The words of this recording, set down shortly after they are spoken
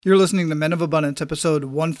You're listening to Men of Abundance, episode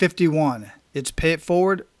 151. It's Pay It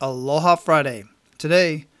Forward, Aloha Friday.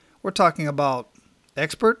 Today, we're talking about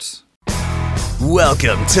experts.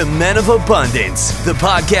 Welcome to Men of Abundance, the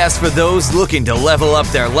podcast for those looking to level up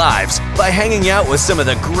their lives by hanging out with some of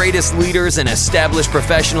the greatest leaders and established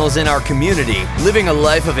professionals in our community, living a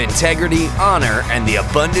life of integrity, honor, and the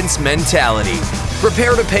abundance mentality.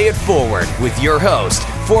 Prepare to pay it forward with your host,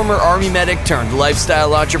 former Army medic turned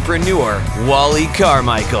lifestyle entrepreneur, Wally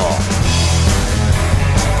Carmichael.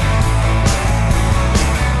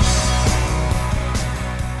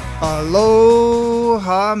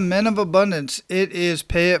 Aloha, Men of Abundance. It is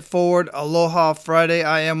Pay It Forward, Aloha Friday.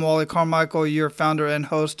 I am Wally Carmichael, your founder and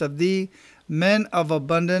host of the Men of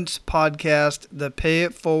Abundance podcast, the Pay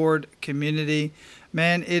It Forward community.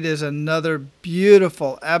 Man, it is another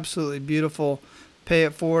beautiful, absolutely beautiful Pay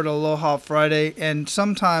It Forward Aloha Friday, and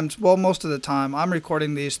sometimes, well, most of the time, I'm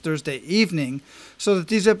recording these Thursday evening so that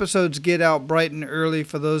these episodes get out bright and early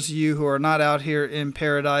for those of you who are not out here in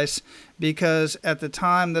paradise, because at the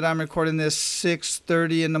time that I'm recording this,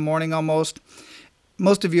 6:30 in the morning almost,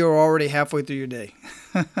 most of you are already halfway through your day.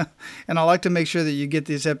 And I like to make sure that you get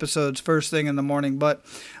these episodes first thing in the morning,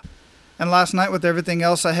 and last night, with everything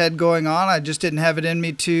else I had going on, I just didn't have it in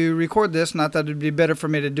me to record this. Not that it would be better for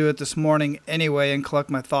me to do it this morning anyway and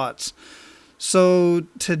collect my thoughts. So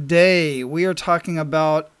today, we are talking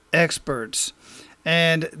about experts.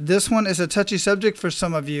 And this one is a touchy subject for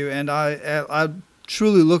some of you, and I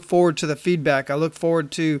truly look forward to the feedback. I look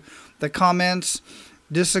forward to the comments,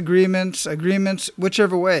 disagreements, agreements,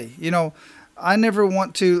 whichever way. You know, I never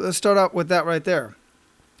want to, let's start out with that right there.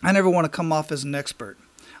 I never want to come off as an expert.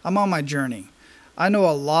 I'm on my journey. I know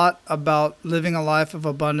a lot about living a life of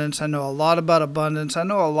abundance. I know a lot about abundance. I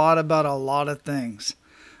know a lot about a lot of things.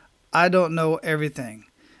 I don't know everything.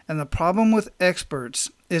 And the problem with experts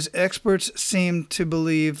is experts seem to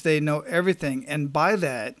believe they know everything. And by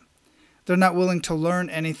that, they're not willing to learn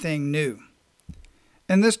anything new.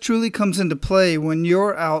 And this truly comes into play when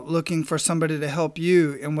you're out looking for somebody to help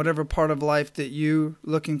you in whatever part of life that you're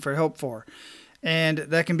looking for help for. And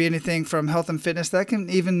that can be anything from health and fitness. That can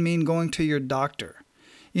even mean going to your doctor.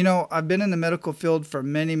 You know, I've been in the medical field for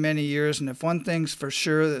many, many years, and if one thing's for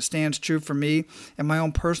sure that stands true for me and my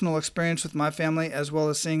own personal experience with my family, as well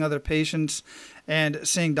as seeing other patients and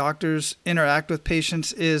seeing doctors interact with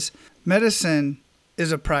patients, is medicine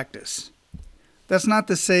is a practice. That's not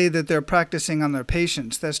to say that they're practicing on their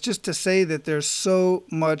patients. That's just to say that there's so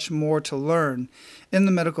much more to learn in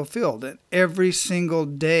the medical field. And every single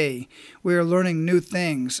day, we are learning new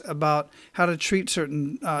things about how to treat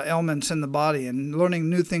certain ailments in the body and learning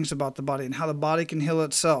new things about the body and how the body can heal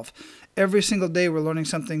itself. Every single day, we're learning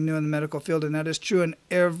something new in the medical field, and that is true in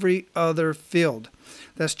every other field.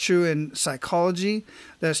 That's true in psychology.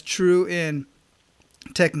 That's true in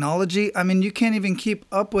technology. I mean, you can't even keep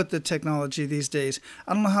up with the technology these days.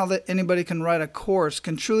 I don't know how that anybody can write a course,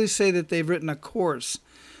 can truly say that they've written a course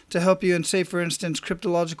to help you in, say, for instance,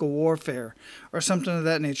 cryptological warfare or something of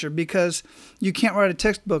that nature, because you can't write a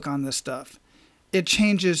textbook on this stuff. It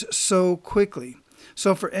changes so quickly.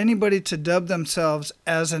 So for anybody to dub themselves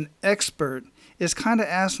as an expert is kind of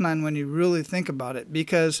asinine when you really think about it,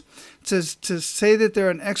 because to say that they're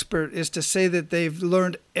an expert is to say that they've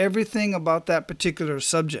learned everything about that particular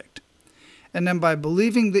subject. And then by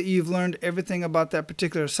believing that you've learned everything about that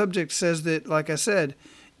particular subject says that, like I said,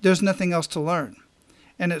 there's nothing else to learn.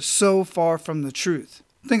 And it's so far from the truth.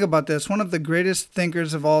 Think about this. One of the greatest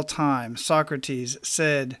thinkers of all time, Socrates,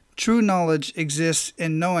 said, "True knowledge exists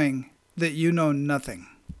in knowing that you know nothing."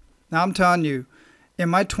 Now I'm telling you, in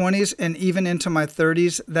my 20s and even into my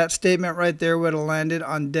 30s, that statement right there would have landed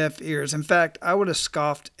on deaf ears. In fact, I would have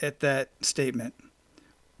scoffed at that statement.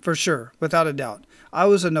 For sure, without a doubt. I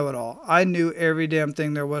was a know-it-all. I knew every damn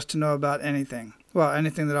thing there was to know about anything. Well,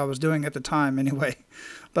 anything that I was doing at the time anyway.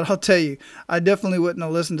 But I'll tell you, I definitely wouldn't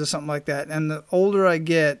have listened to something like that. And the older I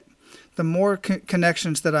get, the more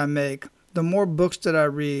connections that I make, the more books that I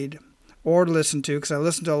read or listen to, because I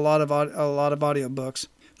listen to a lot of audiobooks,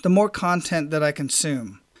 the more content that I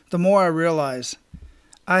consume, the more I realize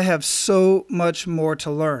I have so much more to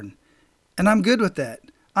learn. And I'm good with that.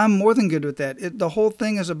 I'm more than good with that. The whole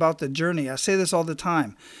thing is about the journey. I say this all the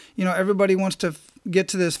time. You know, everybody wants to get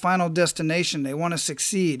to this final destination. They want to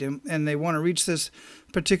succeed and they want to reach this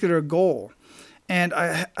particular goal. And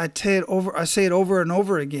I say it over and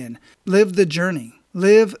over again. Live the journey.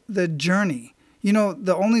 Live the journey. You know,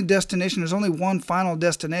 the only destination, there's only one final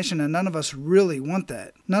destination, and none of us really want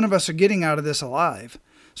that. None of us are getting out of this alive.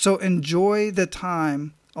 So enjoy the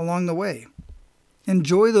time along the way.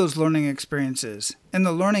 Enjoy those learning experiences, and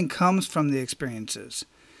the learning comes from the experiences.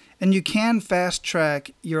 And you can fast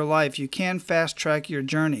track your life. You can fast track your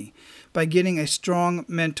journey by getting a strong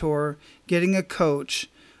mentor, getting a coach,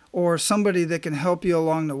 or somebody that can help you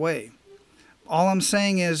along the way. All I'm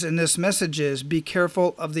saying is in this message is be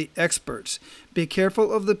careful of the experts. Be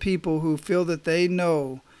careful of the people who feel that they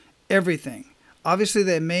know everything. Obviously,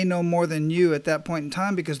 they may know more than you at that point in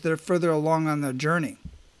time because they're further along on their journey.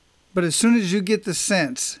 But as soon as you get the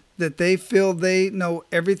sense that they feel they know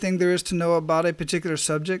everything there is to know about a particular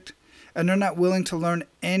subject, and they're not willing to learn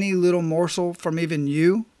any little morsel from even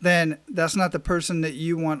you, then that's not the person that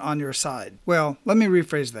you want on your side. Well, let me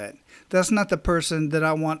rephrase that. That's not the person that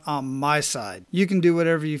I want on my side. You can do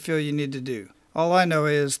whatever you feel you need to do. All I know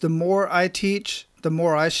is the more I teach, the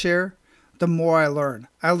more I share, the more I learn.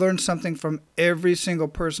 I learn something from every single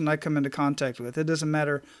person I come into contact with. It doesn't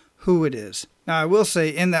matter who it is. Now, I will say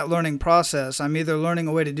in that learning process, I'm either learning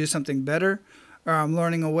a way to do something better or I'm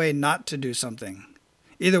learning a way not to do something.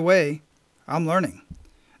 Either way, I'm learning.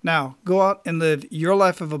 Now, go out and live your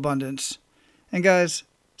life of abundance. And guys,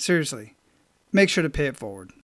 seriously, make sure to pay it forward.